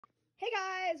Hey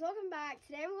guys, welcome back.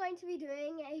 Today I'm going to be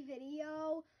doing a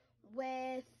video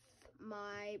with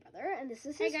my brother, and this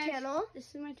is his channel. This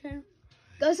is my channel.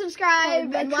 Go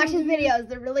subscribe and watch his videos.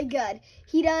 They're really good.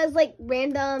 He does like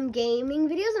random gaming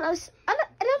videos and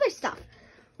other stuff.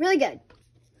 Really good.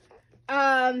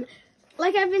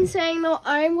 Like I've been saying though,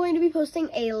 I'm going to be posting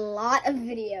a lot of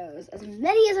videos, as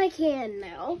many as I can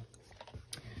now.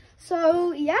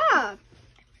 So yeah.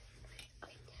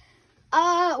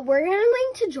 We're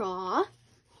going to draw.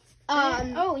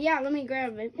 Oh yeah, let me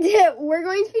grab it. We're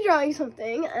going to be drawing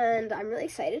something, and I'm really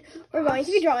excited. We're going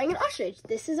to be drawing an ostrich.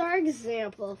 This is our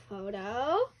example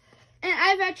photo. And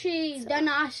I've actually done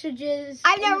ostriches.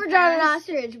 I've never drawn an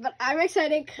ostrich, but I'm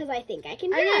excited because I think I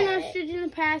can do it. I've done an ostrich in the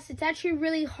past. It's actually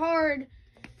really hard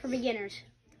for beginners.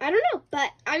 I don't know, but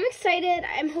I'm excited.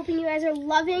 I'm hoping you guys are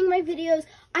loving my videos.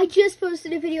 I just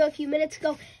posted a video a few minutes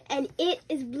ago, and it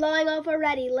is blowing up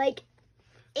already. Like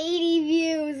 80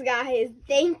 views, guys.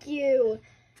 Thank you.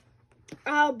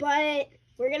 But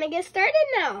we're going to get started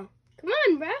now. Come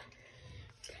on, bro.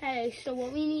 Okay, so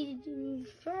what we need to do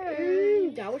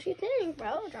first. Draw what you think,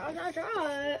 bro. Draw.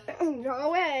 Draw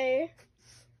away.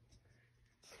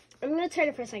 I'm going to turn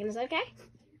it for a second. Is that okay?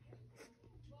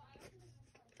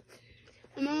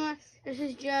 Remember, this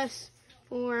is just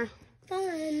for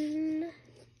fun.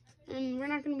 And we're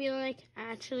not going to be like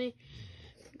actually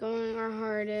going our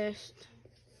hardest.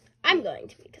 I'm going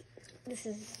to, because this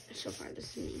is so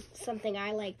hardest to me. Something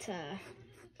I like to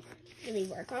really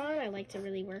work on. I like to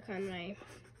really work on my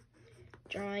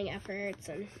drawing efforts,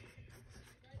 and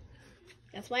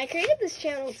that's why I created this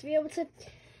channel, to be able to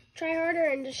try harder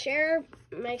and to share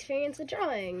my experience with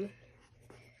drawing.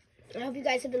 I hope you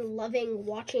guys have been loving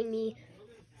watching me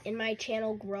and my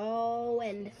channel grow,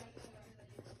 and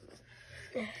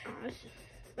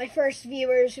my first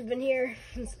viewers who've been here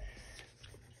since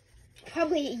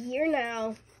probably a year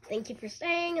now. Thank you for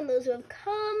staying, and those who have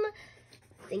come,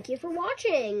 thank you for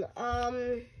watching.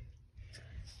 I'm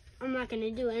not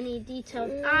gonna do any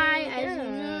detailed eye, as you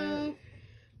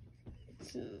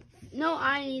know. No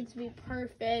eye needs to be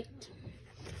perfect.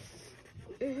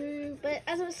 But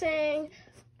as I was saying,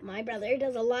 my brother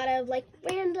does a lot of like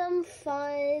random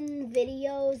fun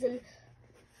videos, and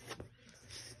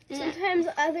sometimes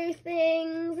other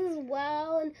things as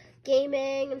well, and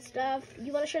gaming and stuff.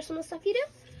 You want to share some of the stuff you do?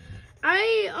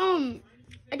 I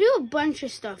do a bunch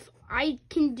of stuff. I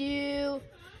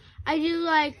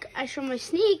show my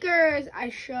sneakers. I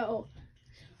show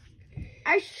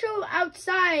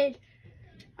outside.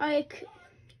 Like,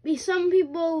 some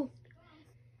people,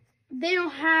 they don't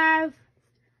have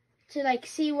to like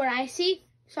see what I see.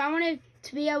 So I wanted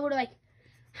to be able to like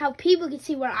how people can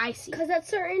see what I see. Because at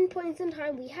certain points in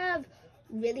time, we have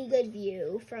really good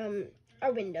view from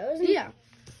our windows. Yeah.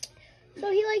 So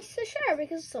he likes to share,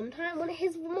 because sometimes one of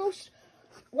his most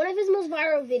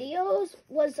viral videos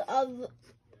was of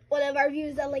one of our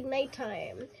views at like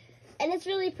nighttime, and it's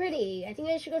really pretty. I think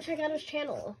I should go check out his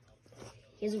channel.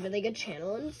 He has a really good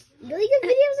channel and really good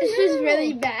videos. This is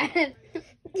really bad.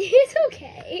 It's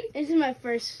okay. This is my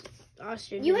first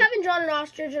ostrich. You haven't drawn an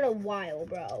ostrich in a while,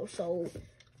 bro, so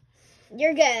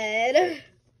you're good.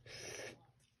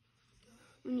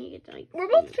 When you get to, like, we're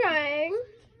both trying.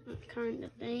 That kind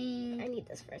of thing. I need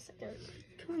this for a second.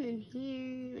 Come in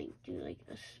here, like do like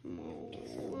a small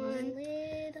one.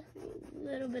 Lid. A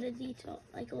little bit of detail,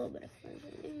 like a little bit of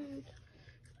fuzzy.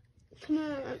 Come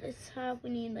on, at the top we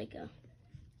need like a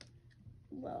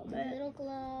little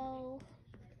glow.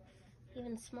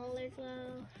 Even smaller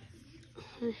glow.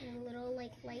 And a little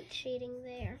like light shading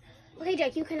there. Okay,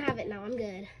 Jack, you can have it now. I'm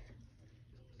good.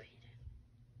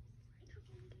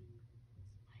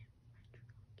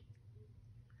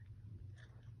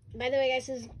 By the way, guys,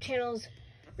 his channel's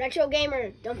Retro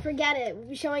Gamer. Don't forget it. We'll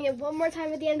be showing it one more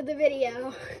time at the end of the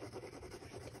video.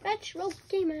 Retro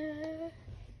Gamer.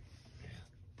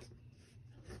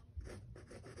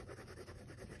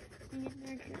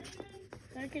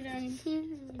 Darker down here.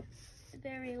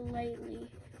 Very lightly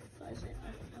fuzz it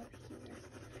up here.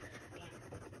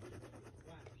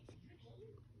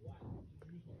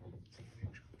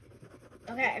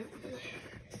 Okay.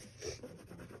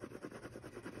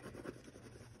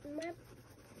 My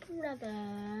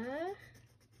brother.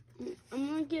 I'm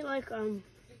gonna get like I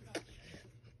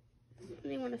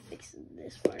want to fix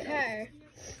this part. Okay.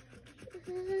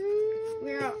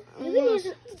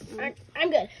 I'm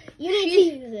good. You need to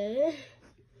use it.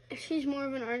 She's more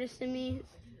of an artist than me.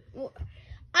 Well,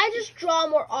 I just draw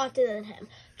more often than him.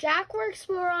 Jack works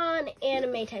more on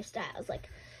anime type styles. Like,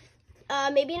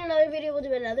 maybe in another video we'll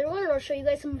do another one, and I'll show you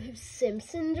guys some of his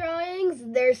Simpson drawings.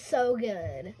 They're so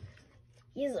good.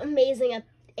 He's amazing at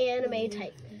anime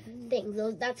type things.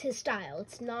 That's his style.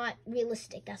 It's not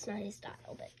realistic. That's not his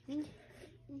style, but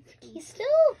he's still...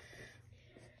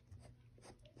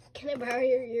 Can I borrow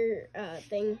your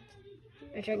thing?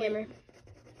 Retro Gamer?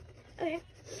 Okay.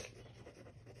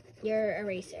 Your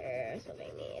eraser is what I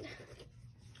need.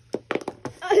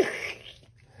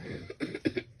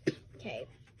 Okay,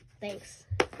 thanks.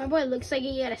 My boy looks like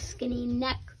he got a skinny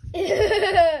neck.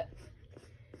 I'm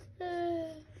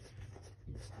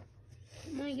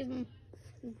gonna give him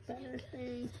better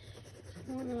things.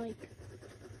 I wanna like.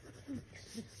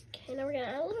 Okay, now we're gonna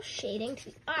add a little shading to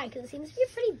the eye because it seems to be a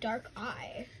pretty dark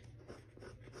eye.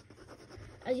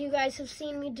 As you guys have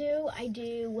seen me do, I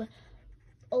do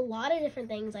a lot of different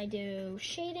things. I do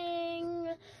shading.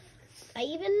 I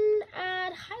even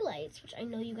add highlights, which I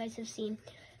know you guys have seen.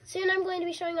 Soon I'm going to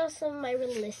be showing off some of my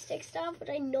realistic stuff, which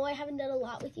I know I haven't done a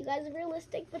lot with you guys of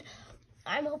realistic, but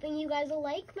I'm hoping you guys will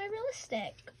like my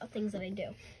realistic things that I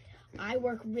do. I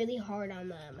work really hard on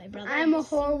them. My brother. I'm a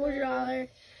horrible drawer.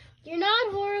 You're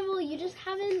not horrible. You just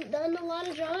haven't done a lot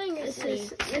of drawing This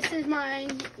is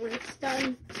mine when it's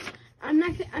done. I'm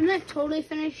not totally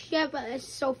finished yet, but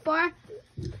so far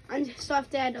I still have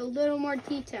to add a little more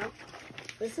detail.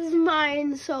 This is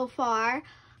mine so far.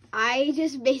 I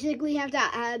just basically have to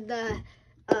add the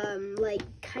like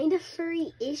kind of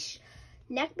furry-ish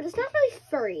neck, but it's not really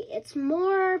furry. It's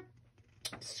more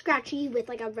scratchy with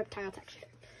like a reptile texture,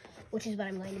 which is what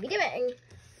I'm going to be doing.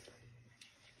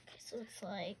 Okay, so it's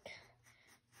like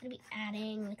I'm gonna be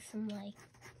adding like some like.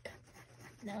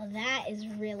 Now that is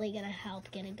really gonna help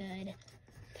get a good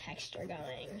texture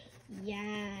going.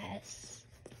 Yes.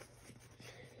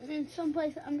 In some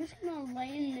places, I'm just gonna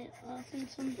lighten it up in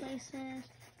some places.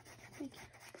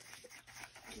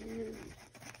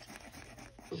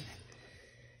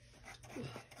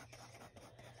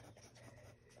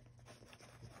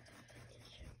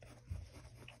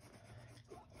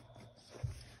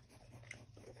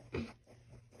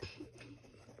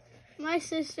 My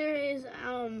sister is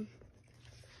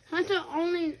not the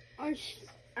only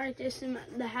artist in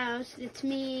the house. It's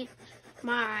me,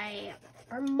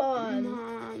 our mom.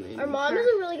 Our mom is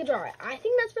a really good drawer. I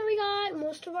think that's where we got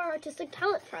most of our artistic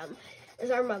talent from,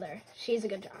 is our mother. She's a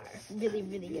good drawer. Really,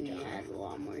 really good drawer. Add a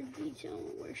lot more detail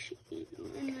where she is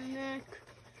in the neck.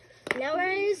 Now,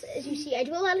 guys, as you see, I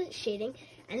do a lot of shading,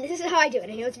 and this is how I do it.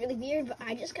 I know it's really weird, but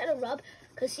I just kind of rub,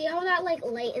 because see how that, like,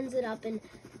 lightens it up and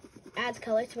adds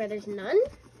color to where there's none?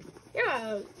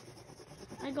 Yeah.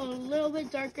 I go a little bit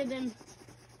darker than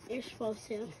you're supposed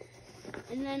to.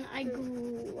 And then I go,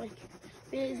 like,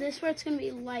 this where it's going to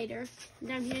be lighter.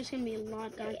 Down here it's going to be a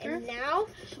lot darker. Okay, and now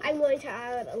I'm going to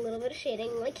add a little bit of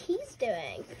shading like he's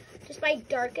doing. Just by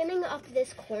darkening up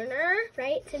this corner,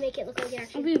 right, to make it look like it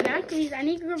actually... I'll be back, please. I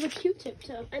need to grab a Q-tip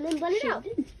too. And then blend it out.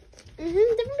 Different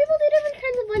people do different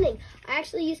kinds of blending. I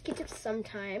actually use Q-tips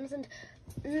sometimes, and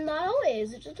not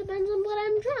always. It just depends on what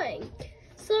I'm drawing.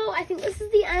 So I think this is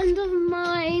the end of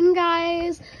mine,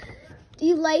 guys. Do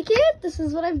you like it? This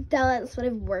is what I've done. This is what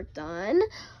I've worked on.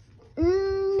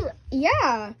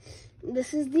 Yeah.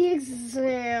 This is the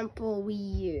example we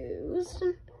used.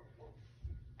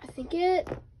 I think it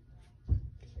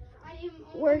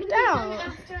worked out.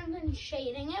 After I'm done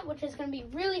shading it, which is going to be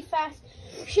really fast.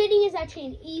 Shading is actually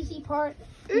an easy part.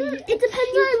 It depends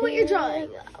on what you're drawing,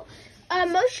 though.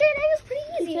 Most shading is pretty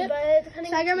easy, but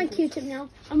depending. So I got my Q-tip now.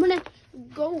 I'm going to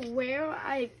go where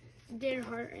I did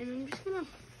heart, and I'm just going to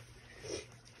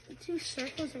do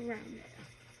circles around it.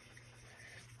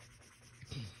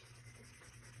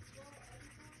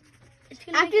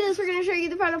 After this, we're going to show you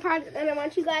the final product, and I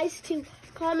want you guys to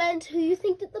comment who you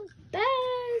think did the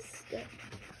best.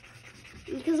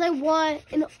 Because I want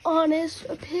an honest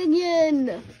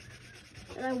opinion.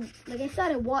 And like I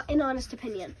said, I want an honest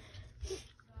opinion.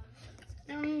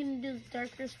 Now I'm going to do the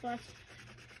darker spots.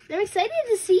 I'm excited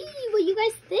to see what you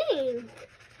guys think.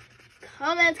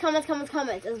 Comments.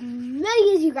 As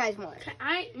many as you guys want.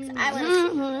 I want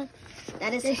to see.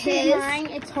 That is this his. Is mine.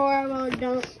 It's horrible.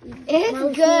 It's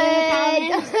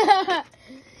good.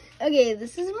 Okay,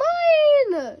 this is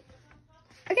mine.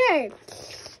 Okay.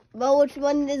 Well, which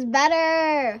one is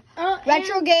better?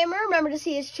 Retro Gamer, remember to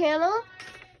see his channel.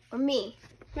 Or me.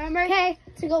 Remember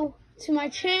to go to my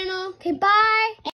channel. Okay, bye.